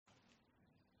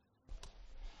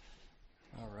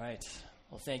right.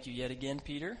 Well, thank you yet again,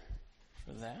 Peter,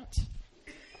 for that.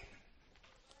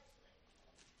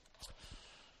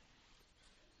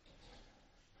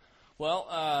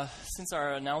 Well, since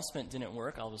our announcement didn't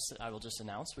work, I will just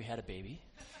announce we had a baby.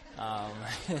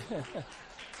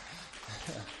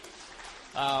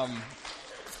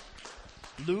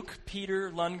 Luke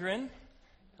Peter Lundgren,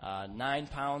 9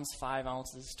 pounds, 5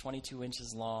 ounces, 22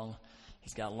 inches long.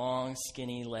 He's got long,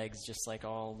 skinny legs, just like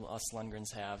all us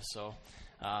Lundgrens have. So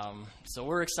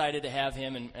we're excited to have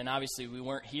him. And obviously, we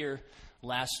weren't here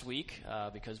last week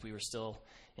because we were still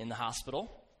in the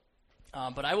hospital.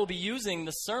 But I will be using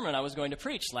the sermon I was going to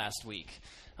preach last week.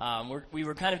 We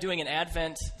were kind of doing an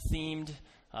Advent-themed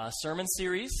sermon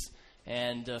series.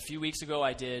 And a few weeks ago,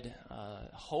 I did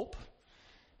Hope.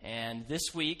 And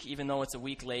this week, even though it's a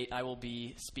week late, I will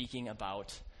be speaking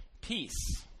about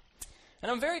peace. And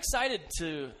I'm very excited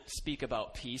to speak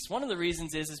about peace. One of the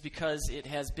reasons is because it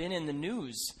has been in the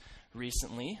news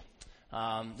recently.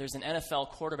 There's an NFL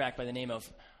quarterback by the name of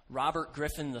Robert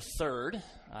Griffin III.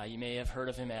 You may have heard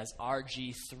of him as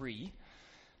RG3.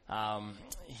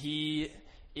 He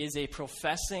is a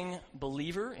professing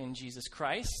believer in Jesus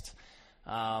Christ.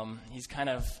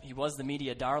 He was the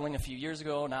media darling a few years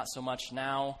ago, not so much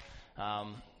now.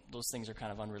 Those things are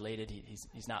kind of unrelated.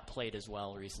 He's not played as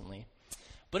well recently.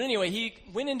 But anyway, he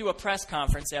went into a press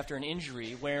conference after an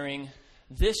injury wearing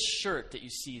this shirt that you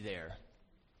see there.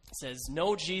 It says,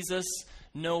 "No Jesus,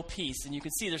 no peace." And you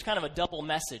can see there's kind of a double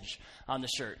message on the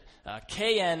shirt.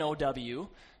 KNOW,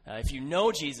 if you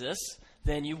know Jesus,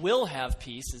 then you will have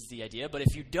peace is the idea. But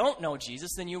if you don't know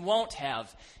Jesus, then you won't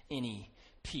have any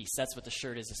peace. That's what the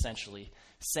shirt is essentially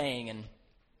saying. And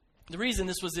the reason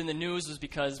this was in the news was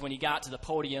because when he got to the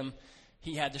podium,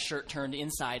 he had the shirt turned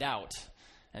inside out.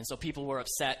 And so people were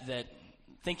upset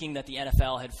thinking that the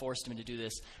NFL had forced him to do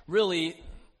this. Really,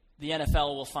 the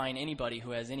NFL will fine anybody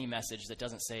who has any message that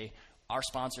doesn't say, "Our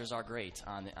sponsors are great"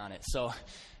 on it. So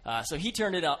he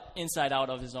turned it up inside out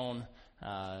of his own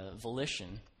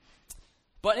volition.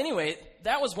 But anyway,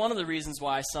 that was one of the reasons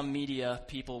why some media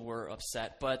people were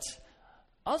upset. But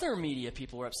other media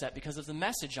people were upset because of the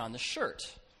message on the shirt.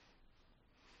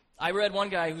 I read one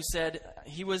guy who said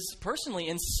he was personally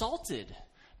insulted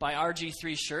by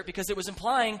RG3's shirt because it was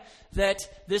implying that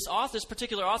this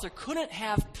particular author couldn't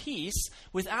have peace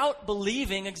without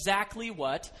believing exactly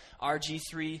what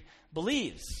RG3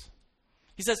 believes.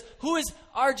 He says, who is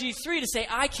RG3 to say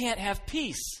I can't have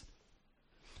peace?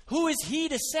 Who is he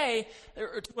to say,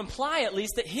 or to imply at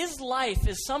least, that his life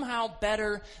is somehow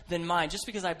better than mine just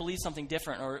because I believe something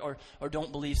different or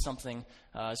don't believe something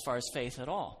as far as faith at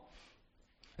all?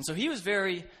 And so he was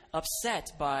very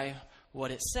upset by what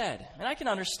it said. And I can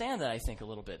understand that, I think, a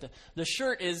little bit. The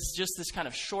shirt is just this kind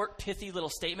of short, pithy little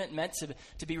statement meant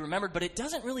to be remembered, but it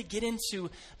doesn't really get into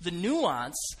the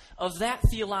nuance of that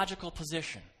theological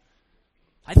position.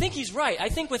 I think he's right. I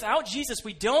think without Jesus,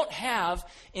 we don't have,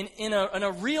 in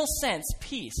a real sense,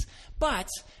 peace. But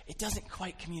it doesn't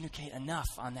quite communicate enough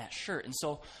on that shirt. And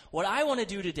so what I want to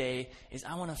do today is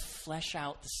I want to flesh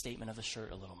out the statement of the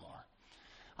shirt a little more.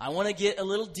 I want to get a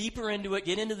little deeper into it,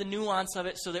 get into the nuance of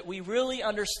it so that we really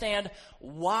understand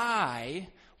why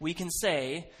we can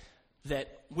say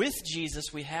that with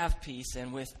Jesus we have peace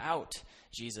and without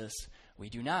Jesus we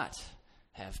do not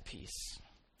have peace.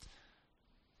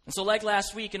 And so like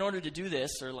last week, in order to do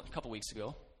this, or a couple weeks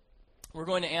ago, we're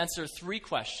going to answer 3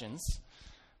 questions.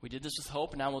 We did this with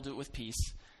hope, and now we'll do it with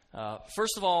peace.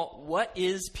 First of all, what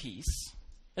is peace?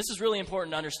 This is really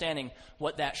important to understanding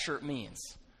what that shirt means.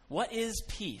 What is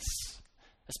peace,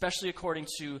 especially according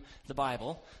to the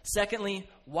Bible? Secondly,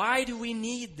 why do we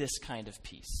need this kind of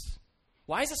peace?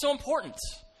 Why is it so important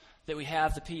that we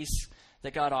have the peace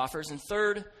that God offers? And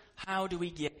third, how do we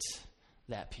get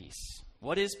that peace?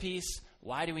 What is peace?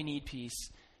 Why do we need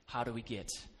peace? How do we get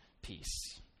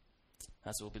peace?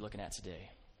 That's what we'll be looking at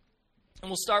today.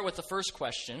 And we'll start with the first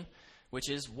question, which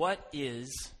is, what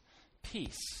is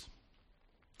peace?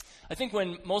 I think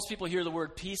when most people hear the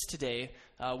word peace today,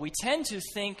 we tend to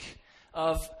think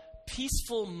of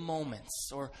peaceful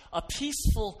moments or a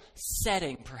peaceful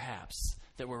setting, perhaps,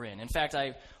 that we're in. In fact,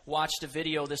 I watched a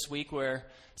video this week where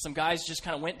some guys just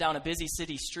kind of went down a busy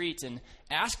city street and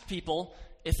asked people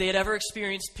if they had ever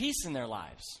experienced peace in their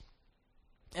lives.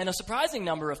 And a surprising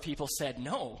number of people said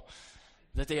no,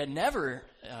 that they had never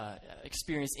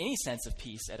experienced any sense of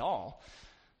peace at all.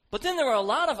 But then there were a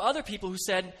lot of other people who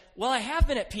said, well, I have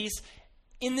been at peace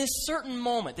in this certain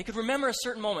moment. They could remember a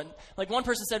certain moment. Like one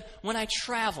person said, when I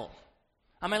travel.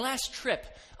 On my last trip,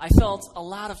 I felt a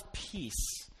lot of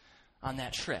peace on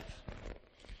that trip.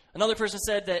 Another person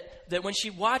said that when she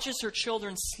watches her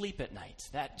children sleep at night,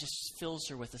 that just fills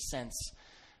her with a sense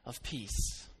of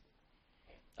peace.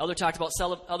 Others talked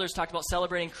about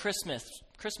celebrating Christmas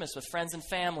with friends and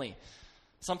family.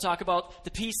 Some talk about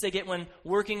the peace they get when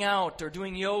working out or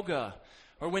doing yoga,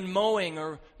 or when mowing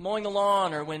the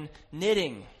lawn, or when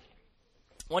knitting.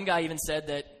 One guy even said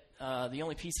that the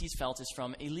only peace he's felt is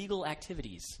from illegal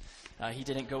activities. He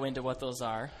didn't go into what those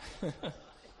are.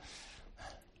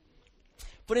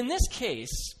 But in this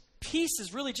case, peace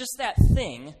is really just that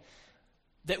thing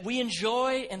that we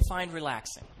enjoy and find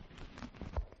relaxing.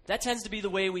 That tends to be the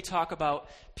way we talk about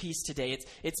peace today.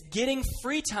 It's getting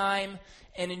free time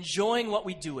and enjoying what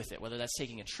we do with it, whether that's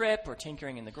taking a trip or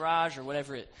tinkering in the garage or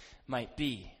whatever it might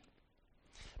be.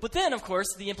 But then, of course,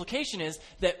 the implication is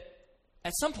that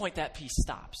at some point that peace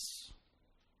stops.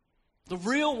 The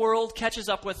real world catches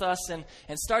up with us and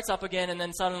starts up again, and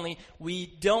then suddenly we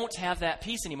don't have that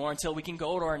peace anymore until we can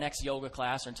go to our next yoga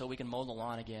class or until we can mow the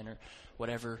lawn again or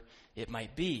whatever it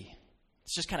might be.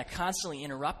 It's just kind of constantly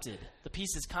interrupted. The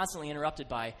peace is constantly interrupted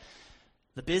by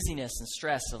the busyness and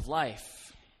stress of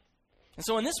life. And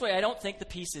so in this way, I don't think the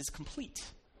peace is complete.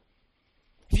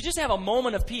 If you just have a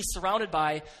moment of peace surrounded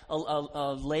by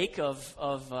a lake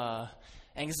of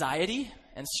anxiety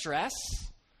and stress,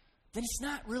 then it's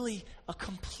not really a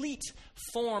complete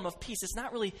form of peace. It's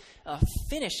not really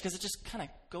finished because it just kind of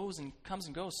goes and comes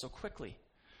and goes so quickly.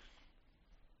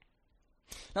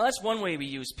 Now, that's one way we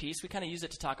use peace. We kind of use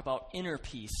it to talk about inner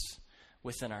peace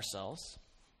within ourselves.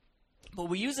 But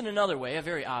we use it another way, a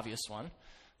very obvious one.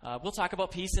 We'll talk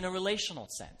about peace in a relational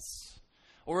sense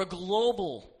or a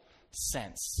global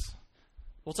sense.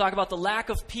 We'll talk about the lack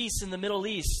of peace in the Middle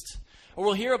East, or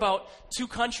we'll hear about two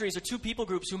countries or two people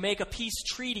groups who make a peace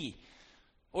treaty,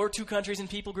 or two countries and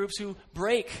people groups who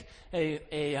break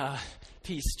a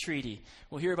peace treaty.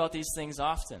 We'll hear about these things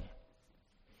often.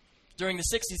 During the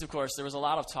 60s, of course, there was a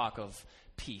lot of talk of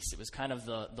peace. It was kind of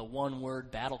the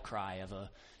one-word battle cry of a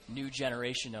new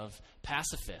generation of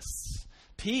pacifists.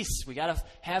 Peace. We got to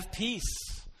have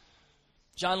peace.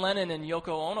 John Lennon and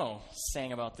Yoko Ono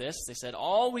sang about this. They said,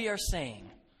 all we are saying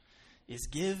is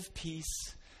give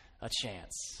peace a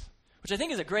chance, which I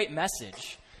think is a great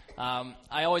message.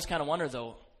 I always kind of wonder,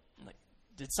 though, like,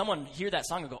 did someone hear that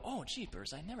song and go, oh,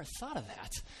 jeepers, I never thought of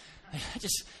that.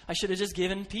 I should have just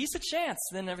given peace a chance.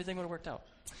 Then everything would have worked out.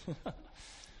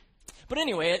 But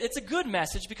anyway, it's a good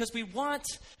message because we want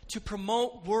to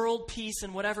promote world peace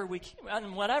in whatever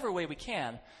way we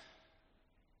can.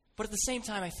 But at the same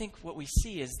time, I think what we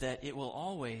see is that it will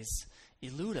always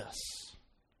elude us.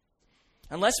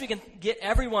 Unless we can get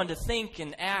everyone to think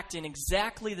and act in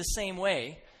exactly the same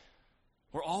way,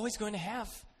 we're always going to have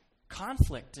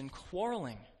conflict and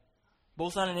quarreling,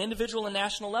 both on an individual and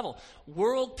national level.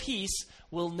 World peace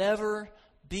will never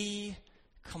be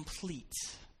complete.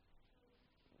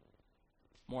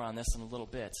 More on this in a little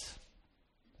bit.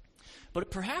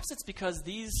 But perhaps it's because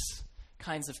these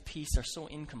kinds of peace are so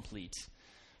incomplete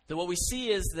that what we see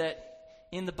is that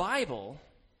in the Bible,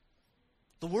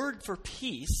 the word for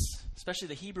peace, especially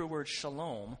the Hebrew word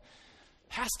shalom,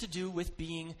 has to do with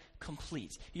being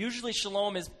complete. Usually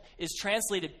shalom is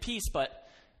translated peace, but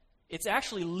it's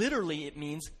actually literally, it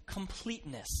means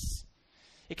completeness.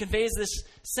 It conveys this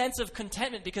sense of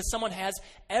contentment because someone has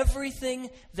everything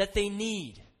that they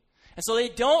need. And so they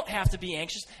don't have to be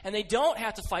anxious and they don't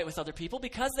have to fight with other people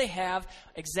because they have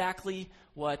exactly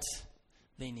what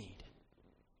they need.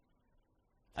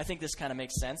 I think this kind of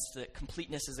makes sense, that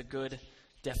completeness is a good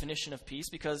definition of peace,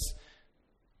 because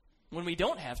when we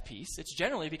don't have peace, it's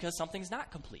generally because something's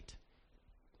not complete.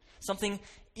 Something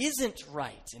isn't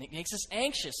right, and it makes us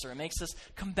anxious or it makes us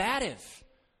combative.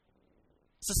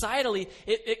 Societally,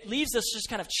 it leaves us just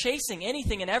kind of chasing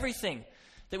anything and everything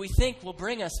that we think will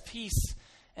bring us peace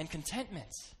and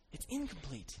contentment. It's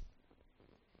incomplete.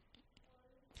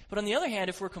 But on the other hand,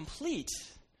 if we're complete,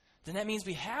 then that means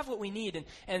we have what we need.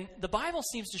 And the Bible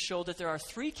seems to show that there are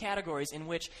three categories in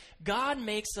which God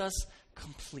makes us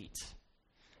complete.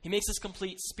 He makes us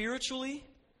complete spiritually,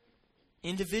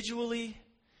 individually,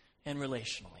 and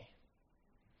relationally.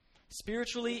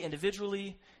 Spiritually,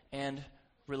 individually, and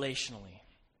relationally.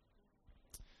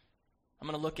 I'm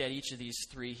going to look at each of these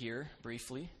three here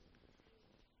briefly.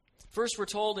 First, we're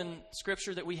told in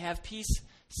Scripture that we have peace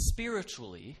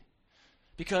spiritually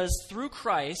because through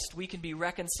Christ we can be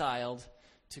reconciled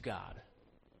to God.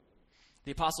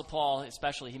 The Apostle Paul,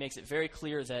 especially, he makes it very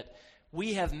clear that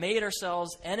we have made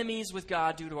ourselves enemies with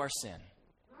God due to our sin.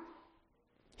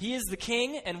 He is the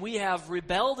king, and we have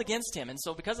rebelled against him. And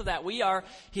so because of that, we are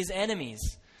his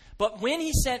enemies. But when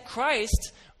he sent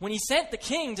Christ, when he sent the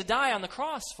king to die on the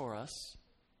cross for us,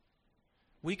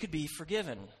 we could be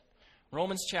forgiven.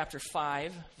 Romans chapter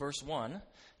 5, verse 1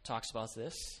 talks about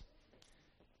this.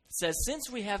 It says, since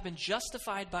we have been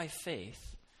justified by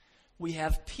faith, we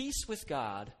have peace with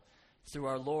God through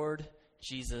our Lord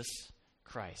Jesus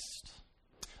Christ.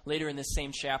 Later in this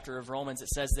same chapter of Romans, it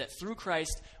says that through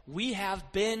Christ, we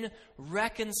have been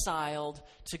reconciled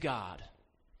to God.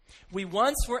 We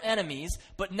once were enemies,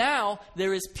 but now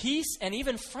there is peace and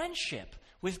even friendship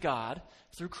with God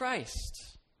through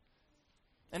Christ.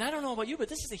 And I don't know about you, but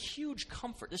this is a huge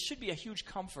comfort. This should be a huge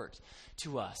comfort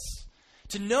to us,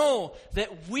 to know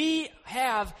that we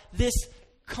have this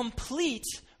complete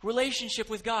relationship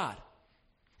with God.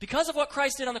 Because of what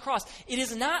Christ did on the cross, it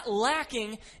is not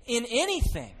lacking in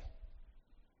anything.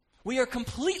 We are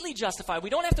completely justified.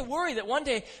 We don't have to worry that one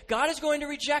day God is going to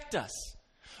reject us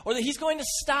or that he's going to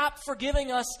stop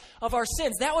forgiving us of our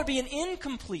sins. That would be an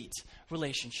incomplete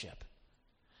relationship.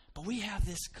 But we have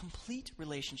this complete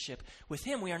relationship with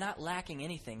him. We are not lacking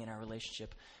anything in our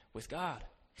relationship with God.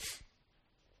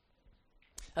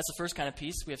 That's the first kind of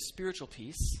peace. We have spiritual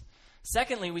peace.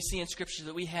 Secondly, we see in Scripture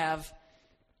that we have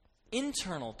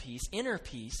internal peace, inner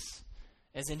peace,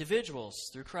 as individuals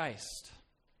through Christ.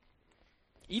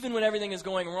 Even when everything is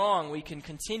going wrong, we can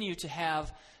continue to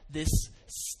have this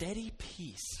steady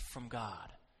peace from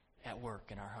God at work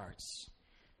in our hearts.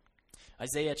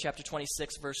 Isaiah chapter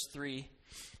 26, verse 3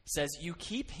 says, "You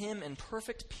keep him in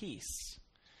perfect peace,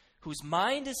 whose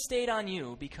mind is stayed on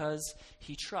you because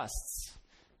he trusts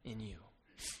in you."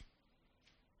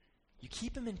 You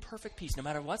keep him in perfect peace. No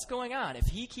matter what's going on, if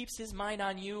he keeps his mind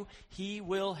on you, he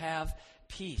will have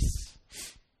peace.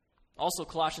 Also,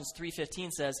 Colossians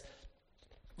 3:15 says,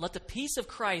 "Let the peace of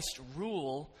Christ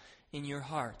rule in your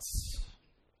hearts."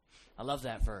 I love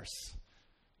that verse.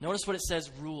 Notice what it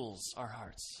says rules our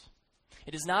hearts.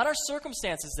 It is not our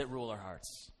circumstances that rule our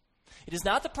hearts. It is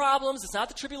not the problems, it's not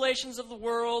the tribulations of the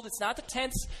world, it's not the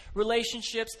tense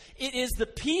relationships. It is the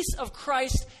peace of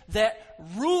Christ that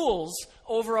rules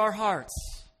over our hearts.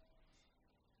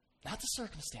 Not the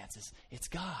circumstances, it's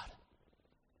God.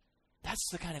 That's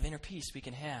the kind of inner peace we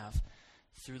can have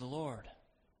through the Lord.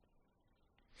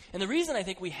 And the reason I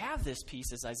think we have this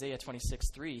peace, as Isaiah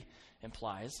 26:3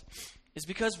 implies, is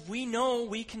because we know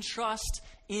we can trust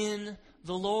in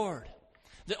the Lord.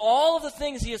 That all of the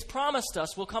things he has promised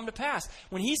us will come to pass.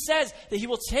 When he says that he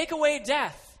will take away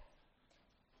death,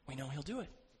 we know he'll do it.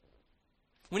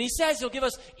 When he says he'll give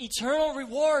us eternal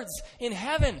rewards in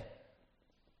heaven,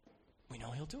 we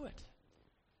know he'll do it.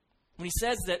 When he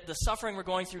says that the suffering we're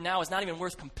going through now is not even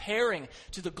worth comparing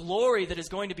to the glory that is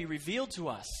going to be revealed to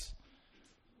us,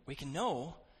 we can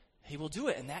know he will do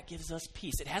it, and that gives us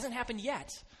peace. It hasn't happened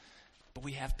yet, but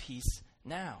we have peace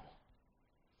now.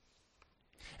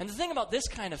 And the thing about this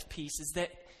kind of peace is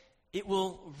that it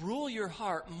will rule your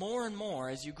heart more and more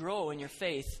as you grow in your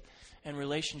faith and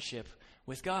relationship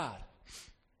with God.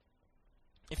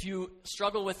 If you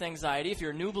struggle with anxiety, if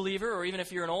you're a new believer, or even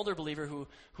if you're an older believer who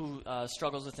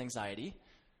struggles with anxiety,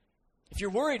 if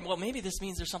you're worried, well, maybe this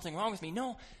means there's something wrong with me.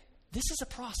 No, this is a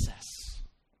process.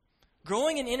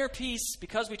 Growing in inner peace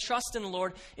because we trust in the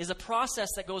Lord is a process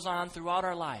that goes on throughout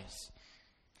our lives.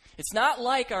 It's not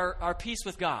like our peace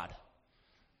with God.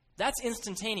 That's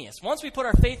instantaneous. Once we put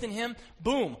our faith in him,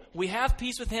 boom, we have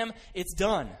peace with him, it's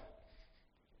done.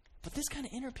 But this kind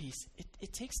of inner peace,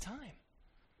 it takes time.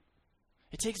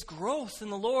 It takes growth in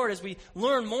the Lord as we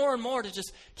learn more and more to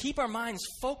just keep our minds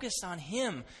focused on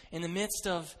him in the midst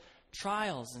of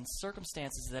trials and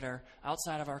circumstances that are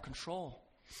outside of our control.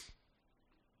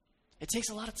 It takes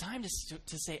a lot of time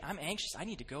to say, I'm anxious, I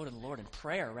need to go to the Lord in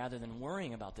prayer rather than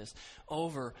worrying about this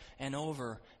over and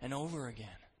over and over again.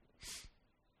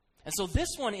 And so this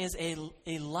one is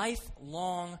a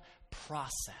lifelong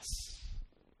process.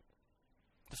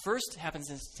 The first happens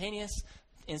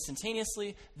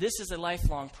instantaneously. This is a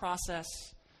lifelong process.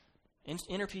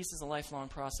 Inner peace is a lifelong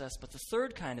process. But the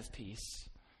third kind of peace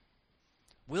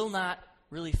will not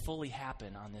really fully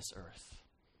happen on this earth.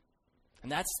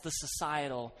 And that's the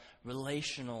societal,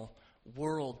 relational,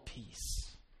 world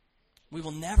peace. We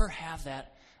will never have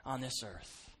that on this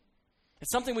earth.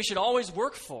 It's something we should always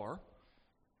work for,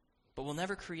 but we'll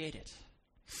never create it.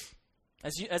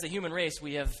 As a human race,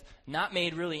 we have not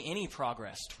made really any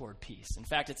progress toward peace. In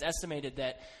fact, it's estimated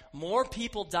that more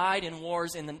people died in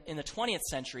wars in the 20th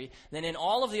century than in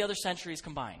all of the other centuries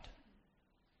combined.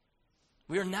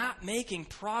 We are not making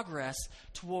progress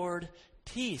toward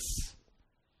peace.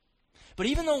 But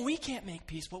even though we can't make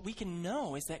peace, what we can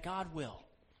know is that God will.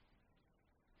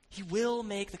 He will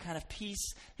make the kind of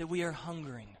peace that we are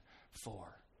hungering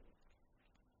for.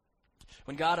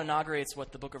 When God inaugurates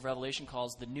what the book of Revelation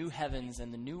calls the new heavens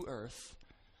and the new earth,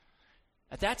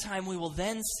 at that time we will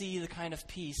then see the kind of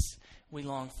peace we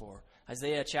long for.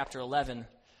 Isaiah chapter 11,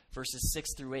 verses 6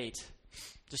 through 8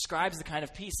 describes the kind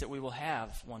of peace that we will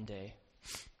have one day.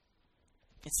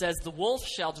 It says, "The wolf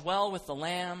shall dwell with the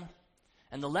lamb,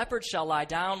 and the leopard shall lie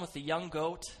down with the young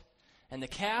goat, and the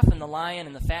calf and the lion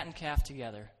and the fattened calf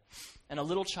together, and a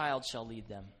little child shall lead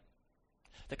them.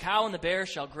 The cow and the bear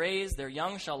shall graze, their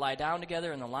young shall lie down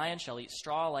together, and the lion shall eat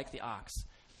straw like the ox.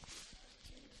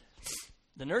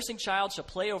 The nursing child shall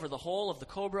play over the hole of the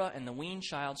cobra, and the weaned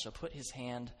child shall put his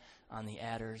hand on the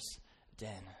adder's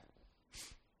den."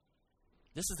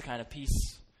 This is the kind of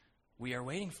peace we are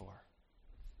waiting for.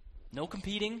 No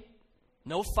competing,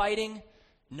 no fighting,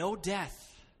 no death.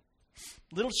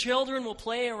 Little children will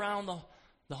play around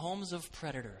the homes of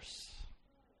predators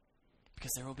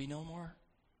because there will be no more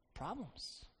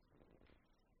problems.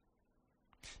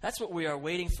 That's what we are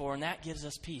waiting for, and that gives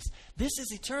us peace. This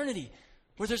is eternity,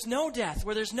 where there's no death,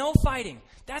 where there's no fighting.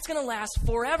 That's going to last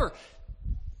forever.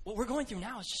 What we're going through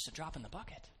now is just a drop in the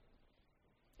bucket.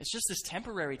 It's just this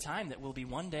temporary time that will be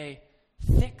one day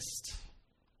fixed.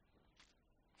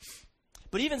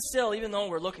 But even still, even though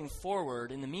we're looking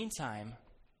forward, in the meantime,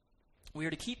 we are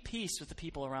to keep peace with the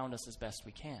people around us as best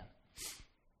we can.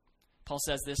 Paul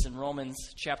says this in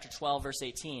Romans chapter 12, verse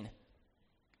 18.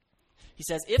 He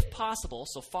says, "If possible,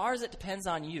 so far as it depends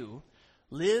on you,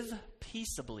 live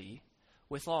peaceably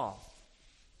with all."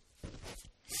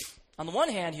 On the one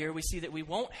hand here, we see that we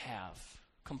won't have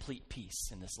complete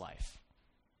peace in this life.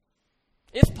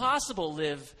 If possible,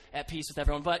 live at peace with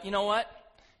everyone. But you know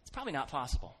what? It's probably not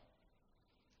possible.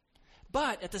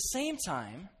 But at the same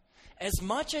time, as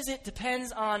much as it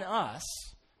depends on us,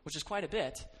 which is quite a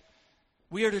bit,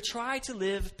 we are to try to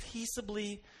live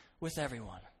peaceably with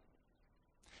everyone.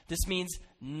 This means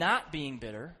not being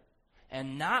bitter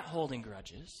and not holding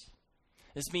grudges.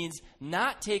 This means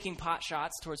not taking pot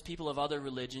shots towards people of other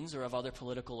religions or of other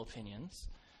political opinions.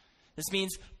 This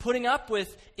means putting up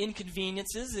with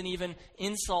inconveniences and even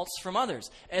insults from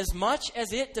others. As much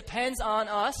as it depends on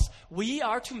us, we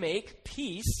are to make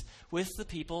peace with the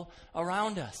people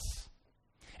around us.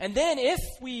 And then if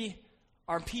we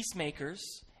are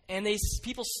peacemakers and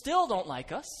people still don't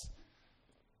like us,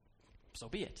 so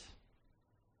be it.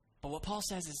 But what Paul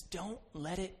says is, don't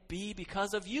let it be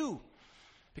because of you,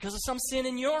 because of some sin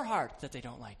in your heart that they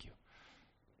don't like you.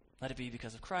 Let it be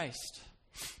because of Christ.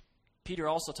 Peter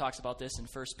also talks about this in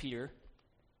 1 Peter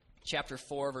chapter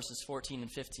 4, verses 14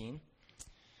 and 15.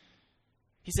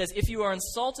 He says, "If you are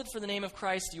insulted for the name of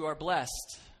Christ, you are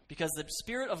blessed, because the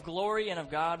Spirit of glory and of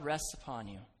God rests upon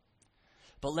you.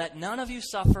 But let none of you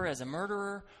suffer as a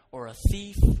murderer or a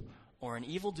thief or an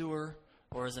evildoer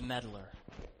or as a meddler."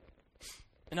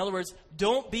 In other words,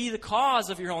 don't be the cause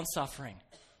of your own suffering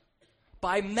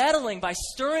by meddling, by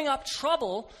stirring up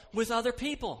trouble with other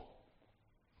people.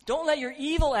 Don't let your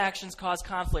evil actions cause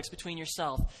conflicts between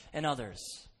yourself and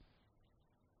others.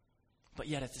 But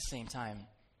yet at the same time,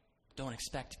 don't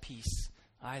expect peace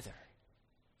either.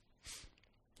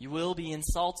 You will be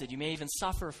insulted. You may even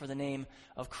suffer for the name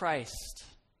of Christ.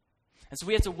 And so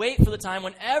we have to wait for the time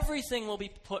when everything will be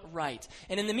put right.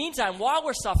 And in the meantime, while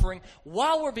we're suffering,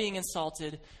 while we're being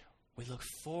insulted, we look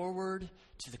forward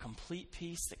to the complete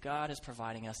peace that God is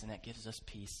providing us, and that gives us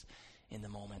peace in the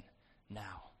moment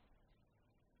now.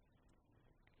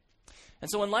 And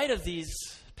so in light of these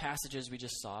passages we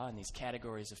just saw and these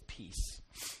categories of peace,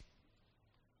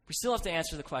 we still have to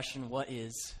answer the question, what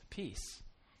is peace?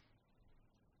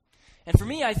 And for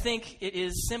me, I think it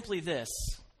is simply this.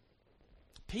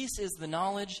 Peace is the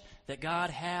knowledge that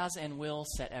God has and will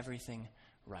set everything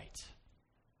right.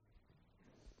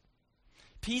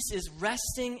 Peace is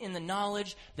resting in the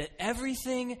knowledge that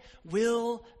everything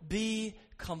will be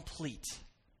complete.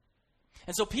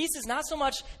 And so peace is not so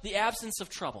much the absence of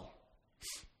trouble.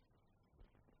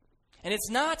 And it's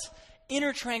not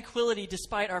inner tranquility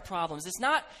despite our problems. It's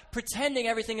not pretending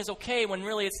everything is okay when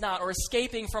really it's not, or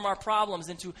escaping from our problems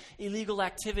into illegal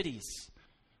activities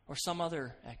or some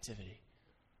other activity.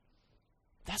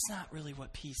 That's not really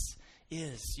what peace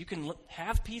is. You can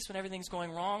have peace when everything's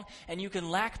going wrong, and you can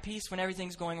lack peace when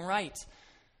everything's going right.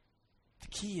 The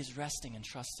key is resting and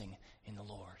trusting in the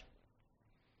Lord,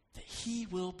 that He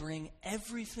will bring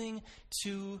everything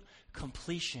to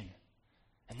completion,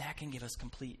 and that can give us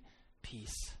complete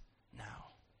peace now.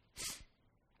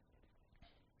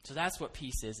 So that's what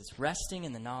peace is. It's resting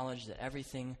in the knowledge that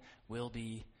everything will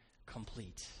be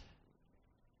complete.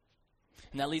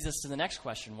 And that leads us to the next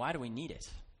question. Why do we need it?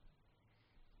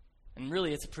 And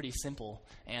really, it's a pretty simple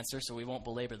answer, so we won't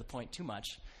belabor the point too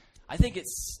much. I think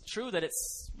it's true that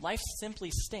life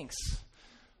simply stinks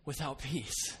without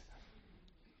peace.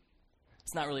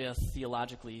 It's not really a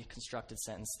theologically constructed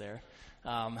sentence there.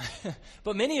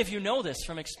 But many of you know this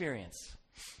from experience.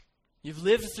 You've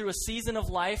lived through a season of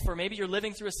life, or maybe you're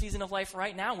living through a season of life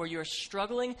right now where you're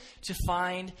struggling to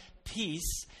find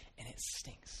peace, and it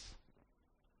stinks.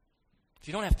 If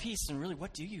you don't have peace, then really,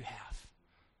 what do you have?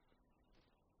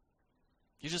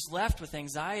 You're just left with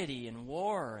anxiety and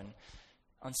war and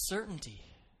uncertainty.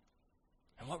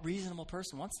 And what reasonable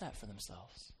person wants that for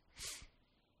themselves?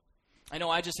 I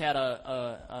know I just had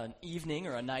an evening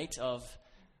or a night of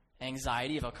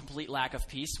anxiety, of a complete lack of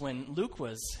peace when Luke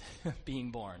was being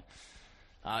born.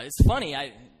 It's funny.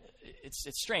 It's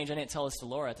strange. I didn't tell this to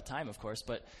Laura at the time, of course,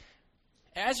 but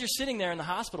as you're sitting there in the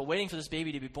hospital waiting for this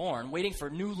baby to be born, waiting for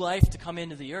new life to come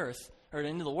into the earth or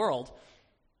into the world,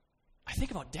 I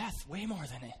think about death way more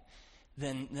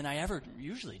than I ever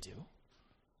usually do.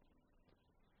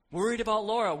 Worried about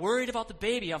Laura, worried about the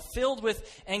baby. I'm filled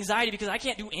with anxiety because I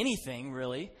can't do anything,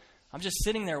 really. I'm just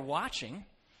sitting there watching.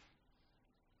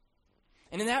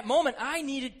 And in that moment, I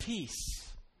needed peace.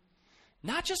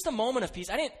 Not just a moment of peace.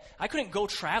 I couldn't go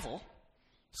travel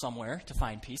somewhere to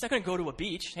find peace. I couldn't go to a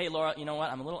beach. Hey, Laura, you know what?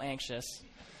 I'm a little anxious.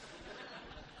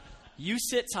 You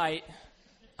sit tight.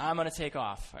 I'm going to take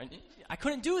off. I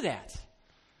couldn't do that.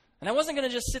 And I wasn't going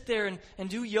to just sit there and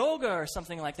do yoga or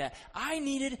something like that. I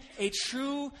needed a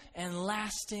true and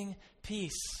lasting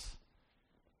peace.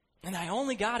 And I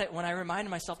only got it when I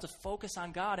reminded myself to focus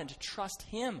on God and to trust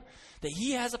Him, that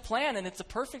He has a plan, and it's a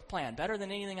perfect plan, better than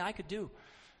anything I could do.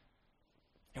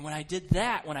 And when I did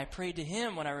that, when I prayed to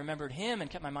Him, when I remembered Him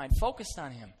and kept my mind focused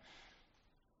on Him,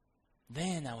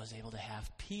 then I was able to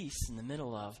have peace in the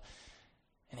middle of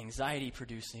an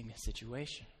anxiety-producing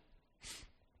situation.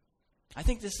 I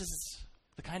think this is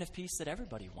the kind of peace that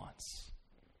everybody wants.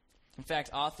 In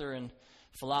fact, author and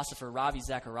philosopher Ravi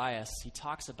Zacharias, he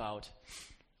talks about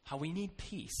how we need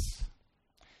peace.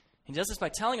 He does this by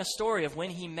telling a story of when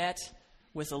he met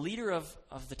with a leader of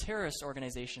the terrorist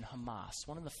organization Hamas,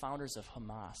 one of the founders of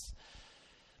Hamas.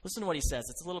 Listen to what he says.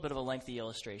 It's a little bit of a lengthy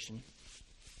illustration.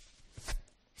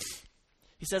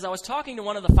 He says, I was talking to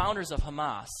one of the founders of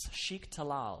Hamas, Sheikh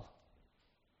Talal.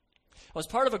 I was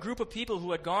part of a group of people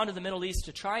who had gone to the Middle East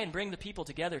to try and bring the people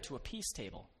together to a peace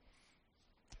table.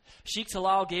 Sheikh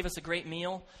Talal gave us a great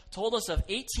meal, told us of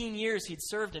 18 years he'd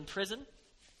served in prison,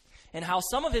 and how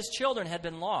some of his children had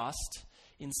been lost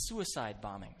in suicide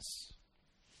bombings.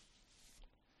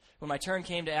 When my turn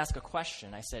came to ask a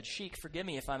question, I said, Sheikh, forgive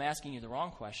me if I'm asking you the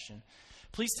wrong question.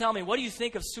 Please tell me, what do you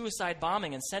think of suicide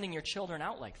bombing and sending your children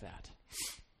out like that?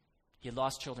 He had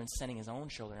lost children, sending his own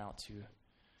children out to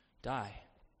die.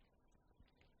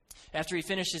 After he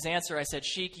finished his answer, I said,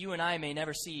 Sheikh, you and I may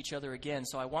never see each other again,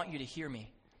 so I want you to hear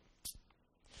me.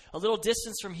 A little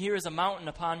distance from here is a mountain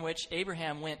upon which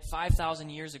Abraham went 5,000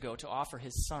 years ago to offer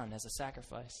his son as a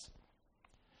sacrifice.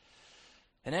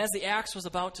 And as the axe was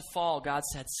about to fall, God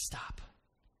said, stop.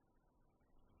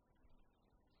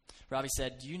 Ravi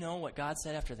said, do you know what God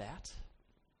said after that?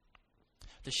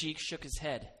 The sheikh shook his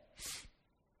head.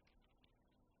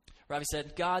 Ravi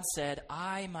said, God said,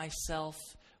 I myself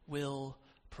will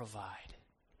provide.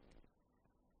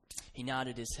 He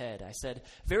nodded his head. I said,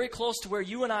 very close to where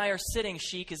you and I are sitting,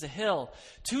 Sheikh, is a hill.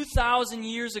 2,000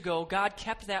 years ago, God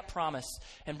kept that promise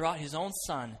and brought His own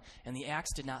son, and the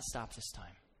axe did not stop this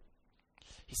time.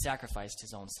 He sacrificed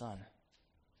His own son.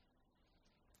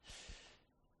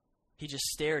 He just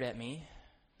stared at me.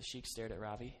 The Sheikh stared at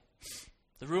Ravi.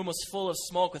 The room was full of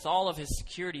smoke with all of his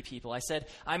security people. I said,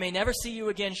 I may never see you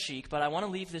again, Sheikh, but I want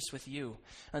to leave this with you.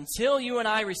 Until you and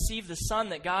I receive the son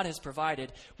that God has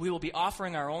provided, we will be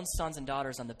offering our own sons and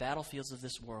daughters on the battlefields of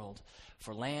this world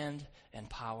for land and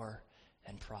power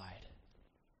and pride.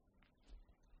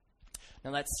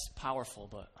 Now that's powerful,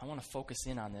 but I want to focus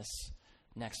in on this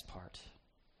next part.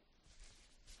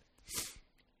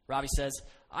 Ravi says,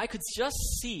 I could just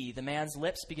see the man's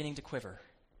lips beginning to quiver.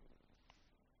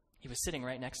 He was sitting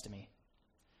right next to me.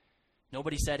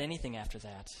 Nobody said anything after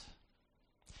that.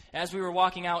 As we were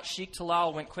walking out, Sheikh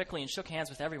Talal went quickly and shook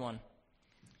hands with everyone.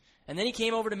 And then he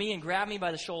came over to me and grabbed me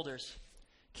by the shoulders,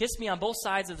 kissed me on both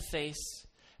sides of the face,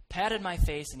 patted my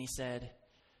face, and he said,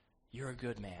 you're a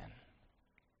good man.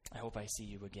 I hope I see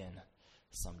you again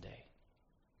someday.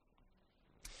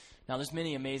 Now, there's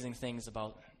many amazing things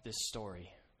about this story.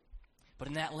 But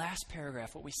in that last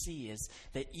paragraph, what we see is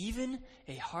that even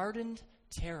a hardened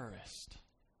terrorist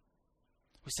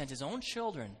who sent his own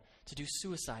children to do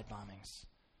suicide bombings,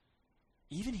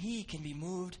 even he can be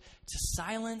moved to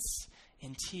silence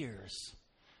and tears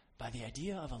by the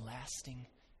idea of a lasting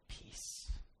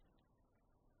peace.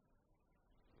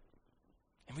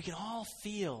 And we can all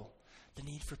feel the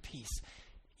need for peace.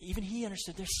 Even he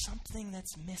understood there's something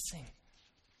that's missing.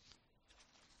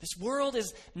 This world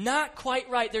is not quite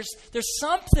right. There's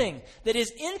something that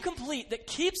is incomplete that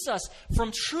keeps us from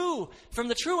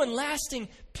the true and lasting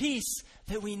peace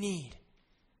that we need.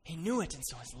 He knew it, and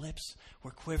so his lips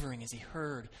were quivering as he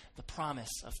heard the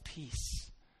promise of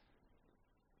peace.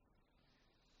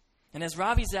 And as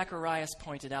Ravi Zacharias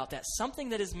pointed out, that something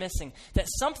that is missing, that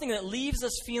something that leaves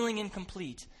us feeling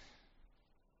incomplete,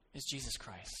 is Jesus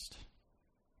Christ.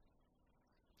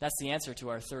 That's the answer to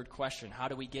our third question. How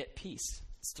do we get peace?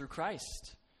 It's through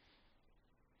Christ.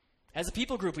 As a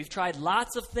people group, we've tried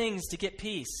lots of things to get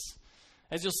peace.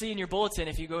 As you'll see in your bulletin,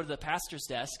 if you go to the pastor's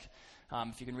desk,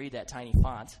 if you can read that tiny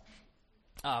font,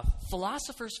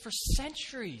 philosophers for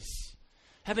centuries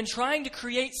have been trying to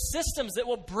create systems that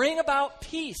will bring about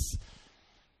peace.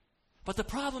 But the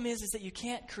problem is that you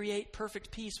can't create perfect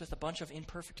peace with a bunch of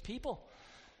imperfect people.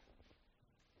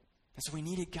 And so we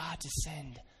needed God to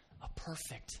send a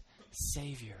perfect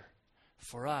Savior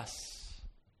for us,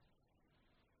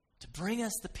 to bring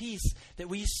us the peace that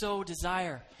we so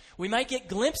desire. We might get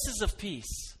glimpses of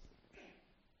peace.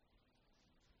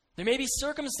 There may be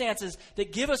circumstances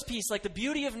that give us peace, like the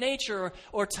beauty of nature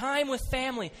or time with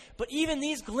family. But even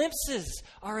these glimpses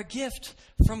are a gift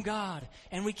from God.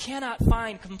 And we cannot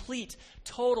find complete,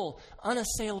 total,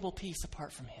 unassailable peace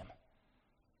apart from Him.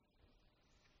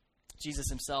 Jesus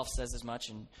himself says as much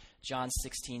in John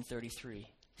 16:33.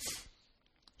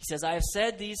 He says, I have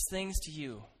said these things to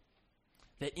you,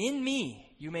 that in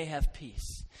me you may have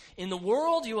peace. In the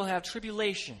world you will have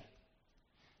tribulation,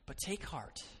 but take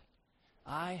heart.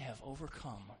 I have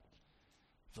overcome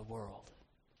the world.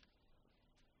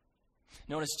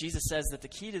 Notice Jesus says that the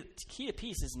key to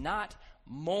peace is not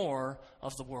more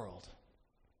of the world.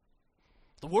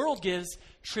 The world gives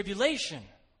tribulation.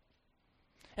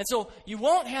 And so you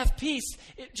won't have peace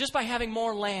just by having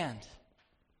more land,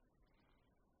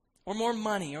 or more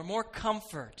money, or more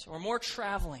comfort, or more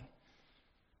traveling.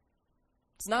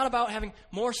 It's not about having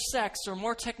more sex, or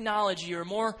more technology, or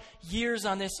more years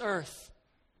on this earth.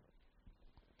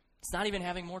 It's not even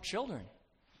having more children,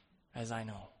 as I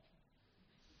know.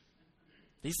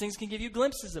 These things can give you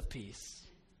glimpses of peace,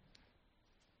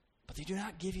 but they do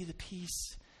not give you the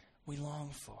peace we long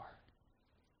for.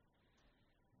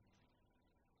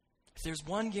 If there's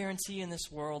one guarantee in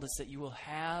this world, it's that you will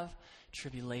have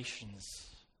tribulations.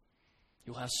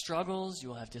 You will have struggles, you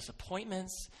will have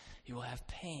disappointments, you will have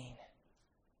pain.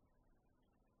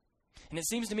 And it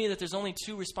seems to me that there's only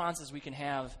two responses we can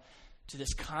have to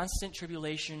this constant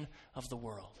tribulation of the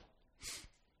world.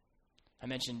 I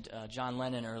mentioned John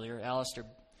Lennon earlier.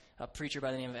 A preacher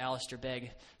by the name of Alistair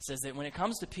Begg says that when it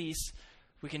comes to peace,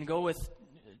 we can go with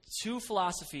two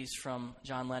philosophies from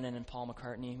John Lennon and Paul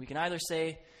McCartney. We can either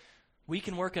say, we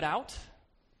can work it out,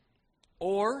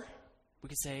 or we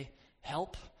could say,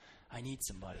 help, I need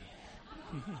somebody.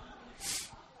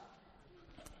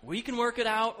 We can work it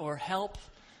out, or help,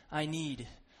 I need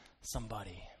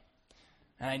somebody.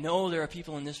 And I know there are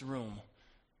people in this room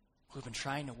who have been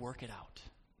trying to work it out.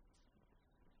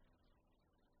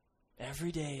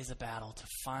 Every day is a battle to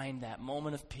find that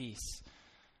moment of peace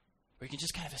where you can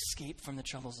just kind of escape from the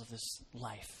troubles of this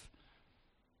life.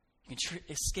 You can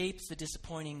escape the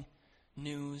disappointing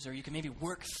news, or you can maybe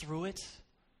work through it.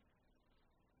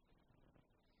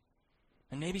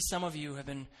 And maybe some of you have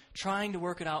been trying to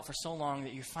work it out for so long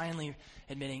that you're finally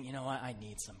admitting, you know what, I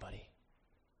need somebody.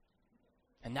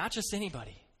 And not just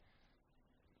anybody.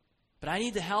 But I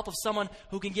need the help of someone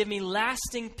who can give me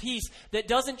lasting peace that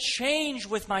doesn't change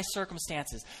with my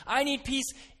circumstances. I need peace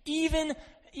even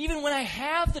when I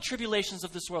have the tribulations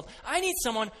of this world. I need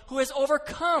someone who has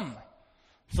overcome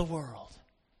the world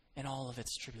and all of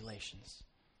its tribulations.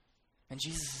 And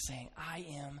Jesus is saying, I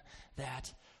am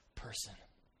that person.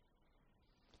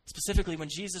 Specifically, when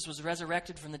Jesus was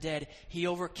resurrected from the dead, he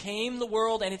overcame the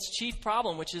world and its chief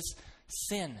problem, which is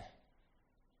sin.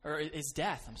 Or is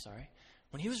death, I'm sorry.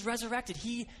 When he was resurrected,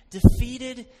 he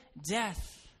defeated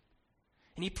death.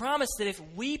 And he promised that if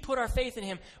we put our faith in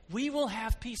him, we will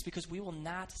have peace because we will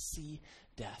not see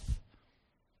death.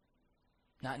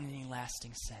 Not in any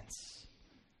lasting sense.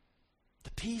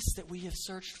 The peace that we have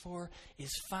searched for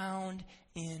is found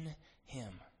in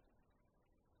him.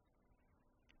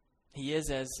 He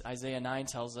is, as Isaiah 9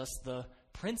 tells us, the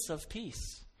Prince of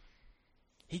Peace.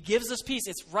 He gives us peace.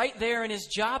 It's right there in his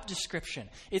job description.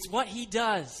 It's what he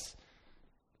does.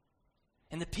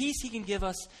 And the peace he can give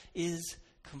us is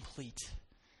complete.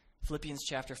 Philippians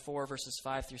chapter 4, verses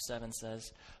 5 through 7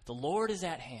 says, the Lord is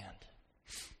at hand.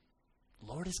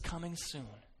 The Lord is coming soon.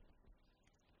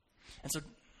 And so,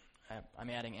 I'm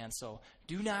adding, and so,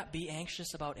 do not be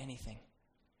anxious about anything,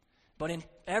 But in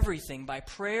everything, by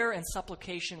prayer and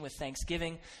supplication with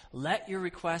thanksgiving, let your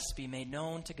requests be made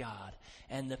known to God.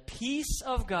 And the peace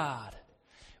of God,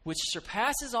 which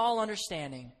surpasses all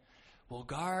understanding, will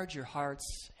guard your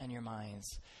hearts and your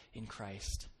minds in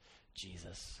Christ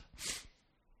Jesus.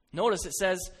 Notice it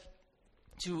says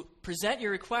to present your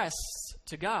requests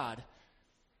to God.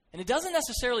 And it doesn't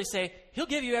necessarily say He'll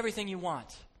give you everything you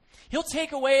want. He'll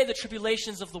take away the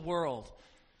tribulations of the world.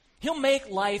 He'll make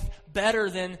life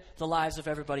better than the lives of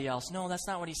everybody else. No, that's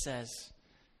not what He says.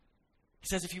 He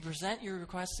says if you present your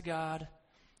requests to God,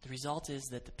 the result is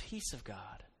that the peace of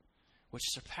God, which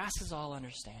surpasses all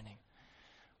understanding,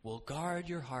 will guard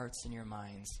your hearts and your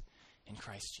minds in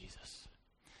Christ Jesus.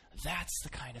 That's the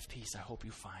kind of peace I hope you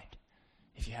find,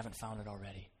 if you haven't found it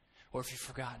already, or if you've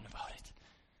forgotten about it.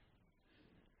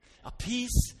 A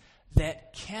peace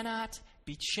that cannot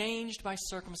be changed by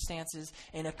circumstances,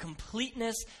 and a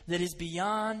completeness that is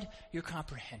beyond your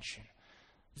comprehension.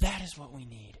 That is what we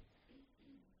need.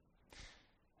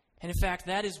 And in fact,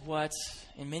 that is what,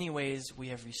 in many ways, we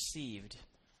have received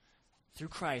through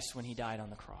Christ when He died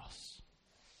on the cross.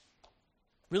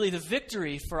 Really, the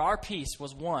victory for our peace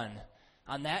was won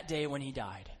on that day when He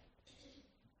died.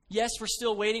 Yes, we're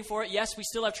still waiting for it. Yes, we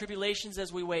still have tribulations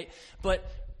as we wait.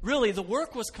 But really, the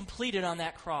work was completed on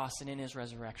that cross and in His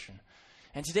resurrection.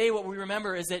 And today what we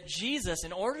remember is that Jesus,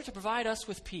 in order to provide us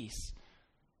with peace,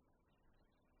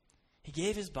 He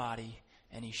gave His body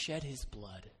and He shed His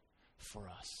blood for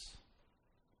us.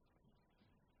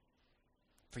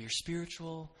 For your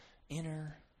spiritual,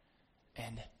 inner,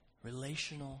 and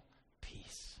relational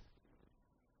peace.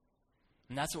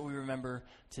 And that's what we remember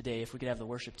today. If we could have the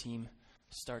worship team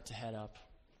start to head up.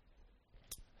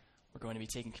 We're going to be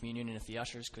taking communion, and if the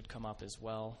ushers could come up as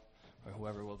well, or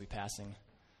whoever will be passing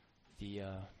the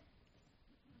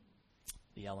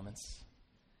elements.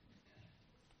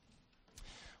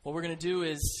 What we're going to do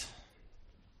is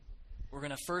we're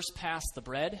going to first pass the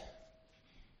bread.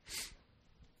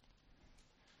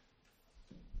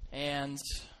 And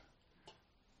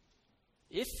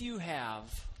if you have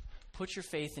put your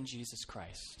faith in Jesus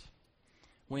Christ,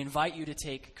 we invite you to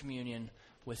take communion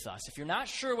with us. If you're not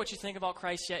sure what you think about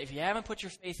Christ yet, if you haven't put your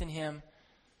faith in Him,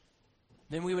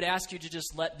 then we would ask you to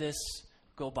just let this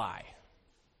go by.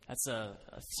 That's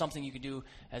something you can do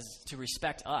as to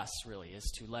respect us, really, is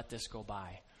to let this go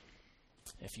by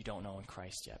if you don't know in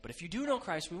Christ yet. But if you do know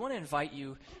Christ, we want to invite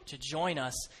you to join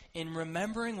us in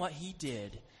remembering what He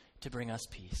did to bring us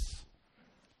peace.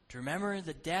 To remember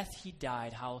the death He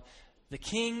died, how the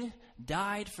King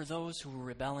died for those who were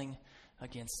rebelling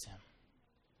against Him.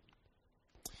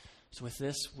 So with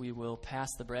this, we will pass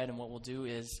the bread, and what we'll do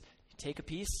is take a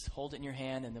piece, hold it in your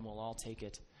hand, and then we'll all take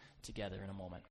it together in a moment.